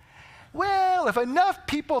 Well, if enough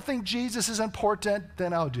people think Jesus is important,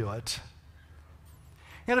 then I'll do it.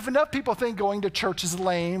 And if enough people think going to church is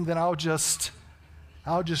lame, then I'll just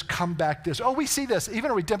come back this. Oh, we see this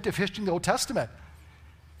even in redemptive history in the Old Testament.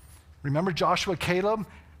 Remember Joshua, Caleb?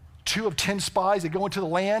 2 of 10 spies, they go into the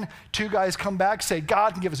land. 2 guys come back, say,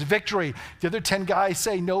 God can give us victory. The other 10 guys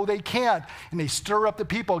say, no, they can't. And they stir up the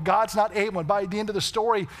people. God's not able. And by the end of the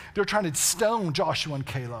story, they're trying to stone Joshua and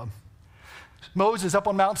Caleb. Moses up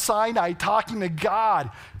on Mount Sinai talking to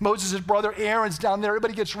God. Moses' brother Aaron's down there.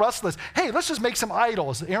 Everybody gets restless. Hey, let's just make some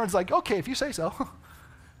idols. Aaron's like, okay, if you say so.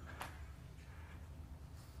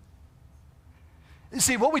 You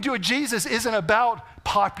see, what we do with Jesus isn't about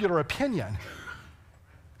popular opinion.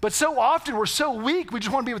 But so often we're so weak, we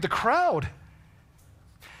just want to be with the crowd.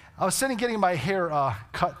 I was sitting getting my hair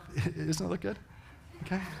cut. Doesn't it look good?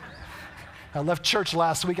 Okay. I left church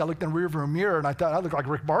last week. I looked in the rearview mirror and I thought I looked like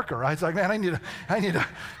Rick Barker. I was like, man, I need to.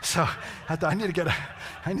 So I thought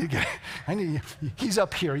he's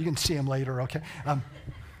up here. You can see him later, okay? I'm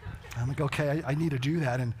like, okay, I need to do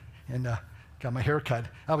that and got my hair cut.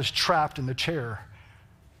 I was trapped in the chair.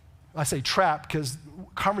 I say trapped because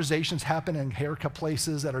conversations happen in haircut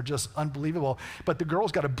places that are just unbelievable. But the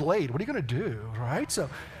girl's got a blade. What are you going to do, right? So,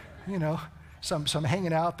 so I'm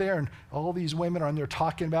hanging out there, and all these women are in there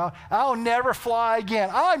talking about, I'll never fly again.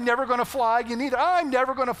 I'm never going to fly again either. I'm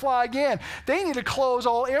never going to fly again. They need to close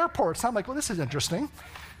all airports. I'm like, well, this is interesting.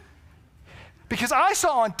 Because I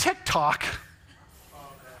saw on TikTok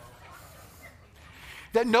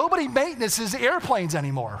that nobody maintenances airplanes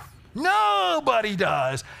anymore. Nobody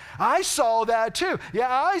does. I saw that too. Yeah,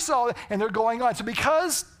 I saw that. And they're going on. So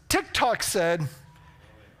because TikTok said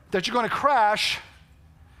that you're going to crash,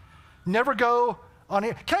 never go on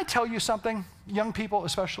air. Can I tell you something, young people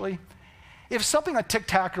especially? If something on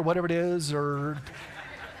TikTok or whatever it is, or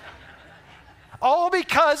all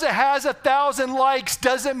because it has 1,000 likes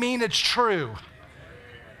doesn't mean it's true.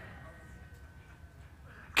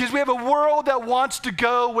 Because we have a world that wants to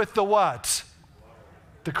go with the what?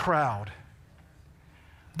 The crowd.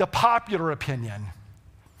 The popular opinion.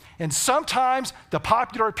 And sometimes the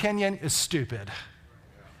popular opinion is stupid.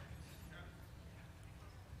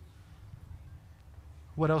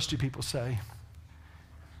 What else do people say?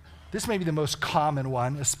 This may be the most common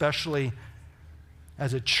one, especially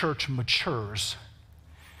as a church matures.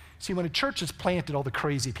 See, when a church is planted, all the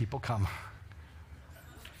crazy people come.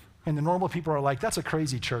 And the normal people are like, that's a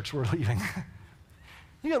crazy church, we're leaving.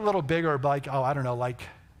 You get a little bigger, like, like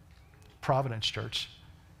Providence Church.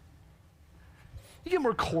 You get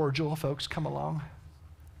more cordial folks come along.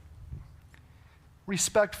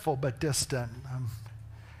 Respectful but distant.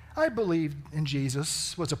 I believe in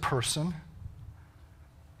Jesus was a person.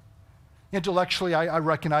 Intellectually, I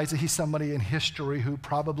recognize that he's somebody in history who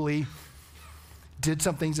probably did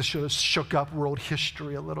some things that should have shook up world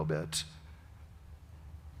history a little bit.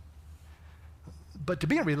 But to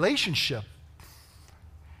be in a relationship,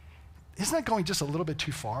 isn't that going just a little bit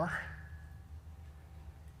too far?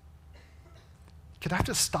 Could I have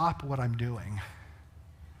to stop what I'm doing?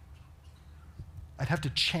 I'd have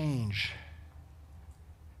to change.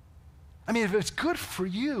 I mean, if it's good for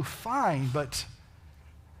you, fine, but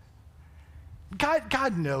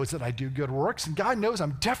God knows that I do good works, and God knows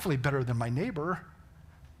I'm definitely better than my neighbor.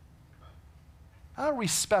 I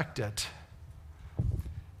respect it.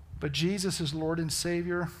 But Jesus is Lord and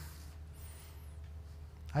Savior?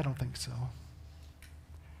 I don't think so.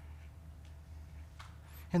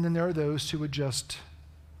 And then there are those who would just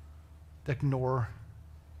ignore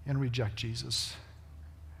and reject Jesus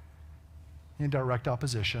in direct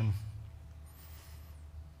opposition.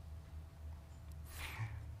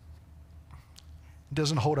 It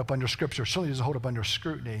doesn't hold up under Scripture, certainly doesn't hold up under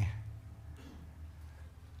scrutiny.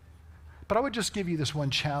 But I would just give you this one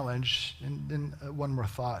challenge and then one more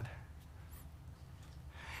thought.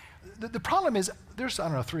 The problem is, there's,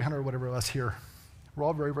 300 or whatever of us here. We're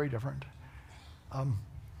all very, very different.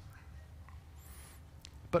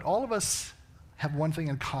 But all of us have one thing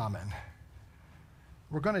in common.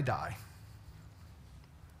 We're going to die.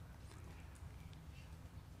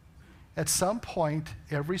 At some point,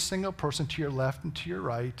 every single person to your left and to your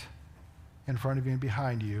right, in front of you and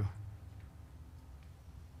behind you,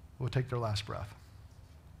 will take their last breath.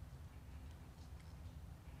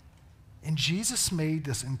 And Jesus made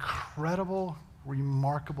this incredible,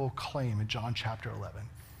 remarkable claim in John chapter 11.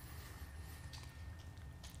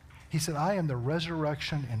 He said, I am the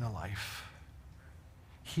resurrection and the life.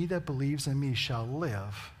 He that believes in me shall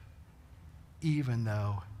live, even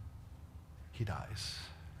though he dies.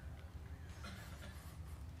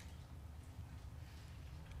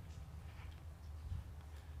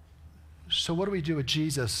 So what do we do with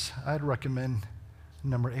Jesus? I'd recommend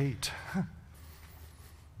number 8.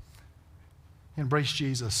 Embrace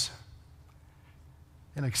Jesus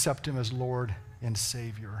and accept him as Lord and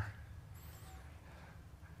Savior.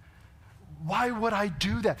 Why would I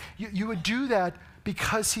do that? You would do that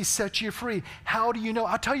because he set you free. How do you know?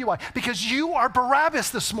 I'll tell you why. Because you are Barabbas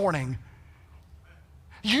this morning.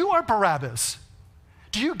 You are Barabbas.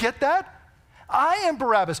 Do you get that? I am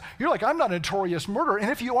Barabbas. You're like, I'm not a notorious murderer. And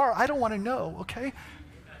if you are, I don't want to know, okay?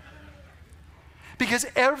 Because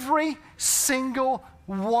every single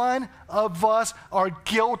one of us are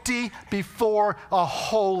guilty before a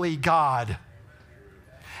holy God.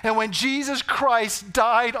 And when Jesus Christ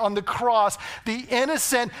died on the cross, the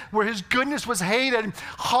innocent, where his goodness was hated,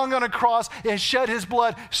 hung on a cross and shed his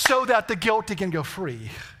blood so that the guilty can go free.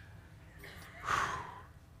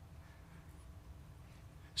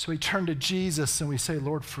 So we turn to Jesus and we say,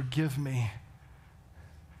 Lord, forgive me.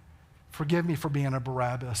 Forgive me for being a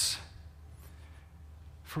Barabbas.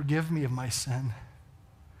 Forgive me of my sin.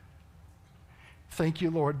 Thank you,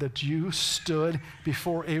 Lord, that you stood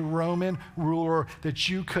before a Roman ruler that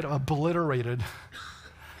you could have obliterated.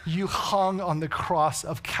 You hung on the cross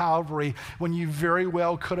of Calvary when you very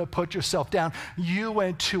well could have put yourself down. You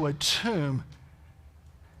went to a tomb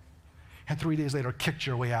and 3 days later kicked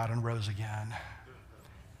your way out and rose again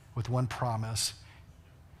with one promise,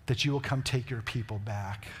 that you will come take your people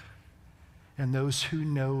back. And those who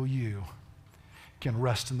know you can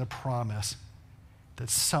rest in the promise that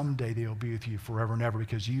someday they will be with you forever and ever,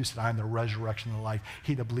 because you said, I am the resurrection and the life.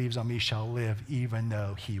 He that believes on me shall live, even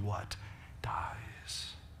though he what?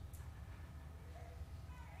 Dies.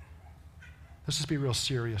 Let's just be real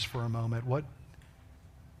serious for a moment. What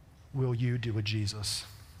will you do with Jesus?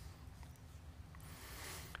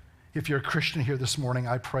 If you're a Christian here this morning,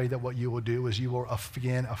 I pray that what you will do is you will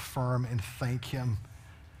again affirm and thank him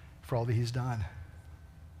for all that he's done.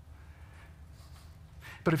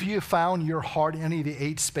 But if you have found your heart in any of the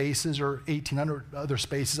 8 spaces or 1,800 other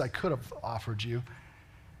spaces I could have offered you,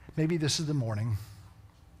 maybe this is the morning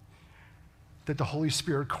that the Holy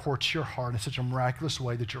Spirit courts your heart in such a miraculous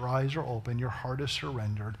way that your eyes are open, your heart is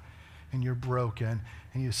surrendered, and you're broken,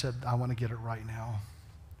 and you said, I want to get it right now.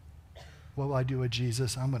 What will I do with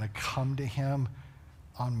Jesus? I'm going to come to him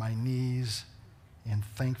on my knees in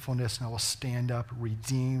thankfulness, and I will stand up,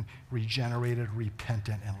 redeemed, regenerated,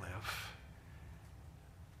 repentant, and live.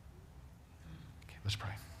 Okay, let's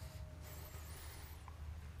pray.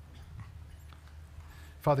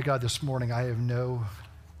 Father God, this morning I have no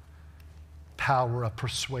power of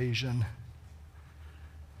persuasion.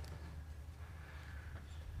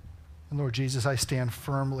 And Lord Jesus, I stand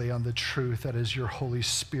firmly on the truth that is your Holy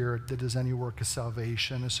Spirit that does any work of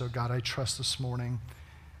salvation. And so God, I trust this morning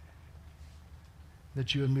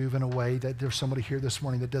that you would move in a way that there's somebody here this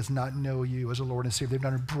morning that does not know you as a Lord and Savior. They've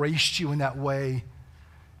not embraced you in that way.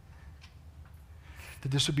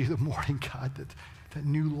 That this would be the morning, God, that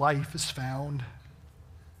new life is found.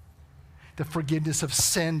 The forgiveness of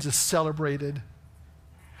sins is celebrated.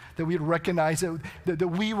 That we would recognize that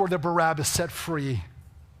we were the Barabbas set free.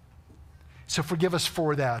 So forgive us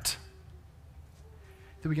for that.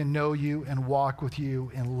 That we can know you and walk with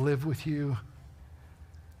you and live with you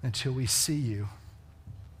until we see you.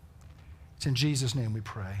 It's in Jesus' name we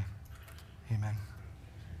pray. Amen.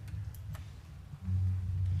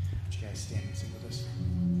 Would you guys stand and sing with us?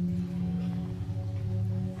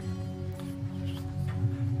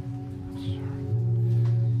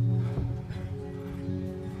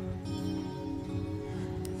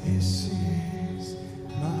 This is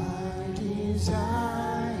my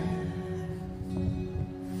desire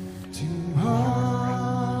to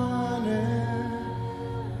honor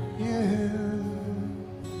you,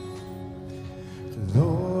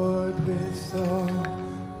 Lord, with all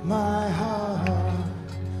my heart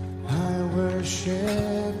I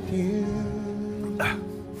worship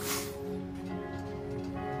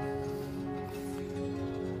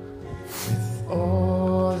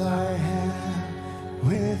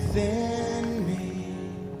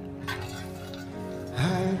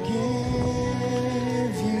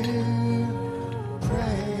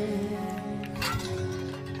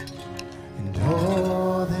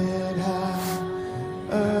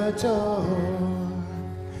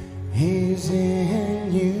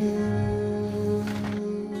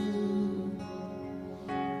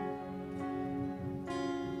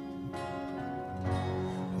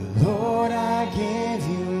give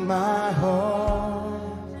you my heart.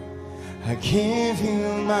 I give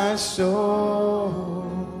you my soul.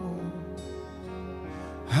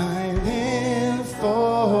 I live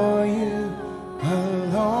for you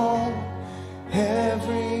alone.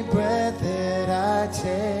 Every breath that I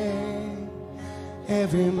take,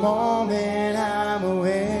 every moment I'm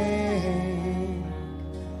awake.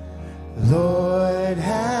 Lord,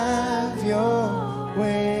 have your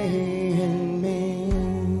way in me.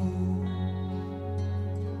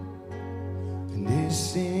 And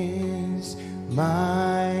this is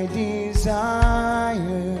my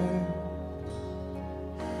desire,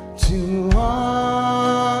 to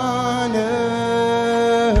honor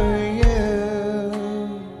you,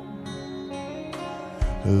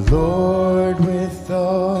 Lord, with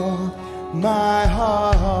all my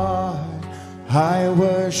heart I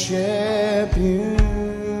worship you.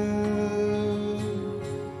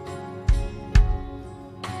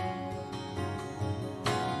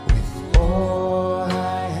 With all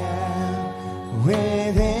I have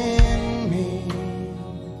within me,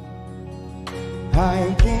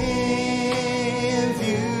 I give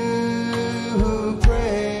you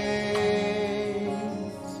praise,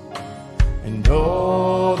 and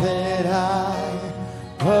all that I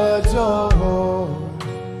adore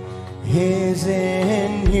is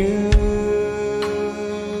in you.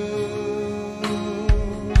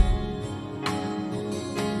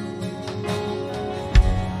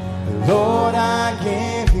 Lord, I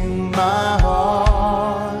give you my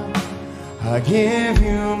heart, I give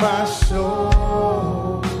you my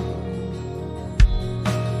soul.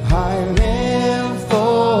 I live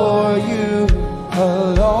for you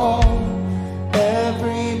alone.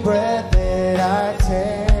 Every breath that I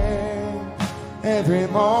take, every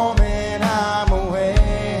moment I'm awake.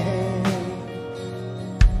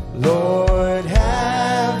 Lord,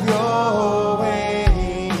 have your way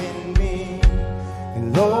in me.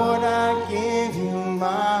 And Lord, I give you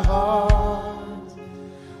my heart,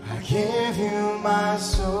 I give you my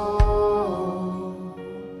soul.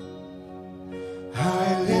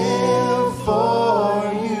 I live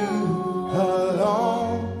for you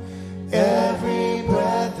alone. Every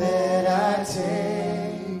breath that I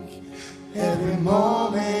take, every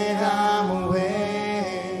moment I'm awake.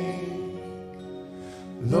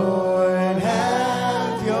 Lord,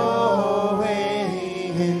 have your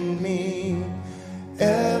way in me.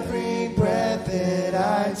 Every breath that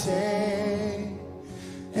I take,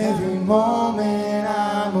 every moment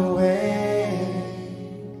I'm awake.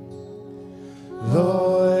 Lord,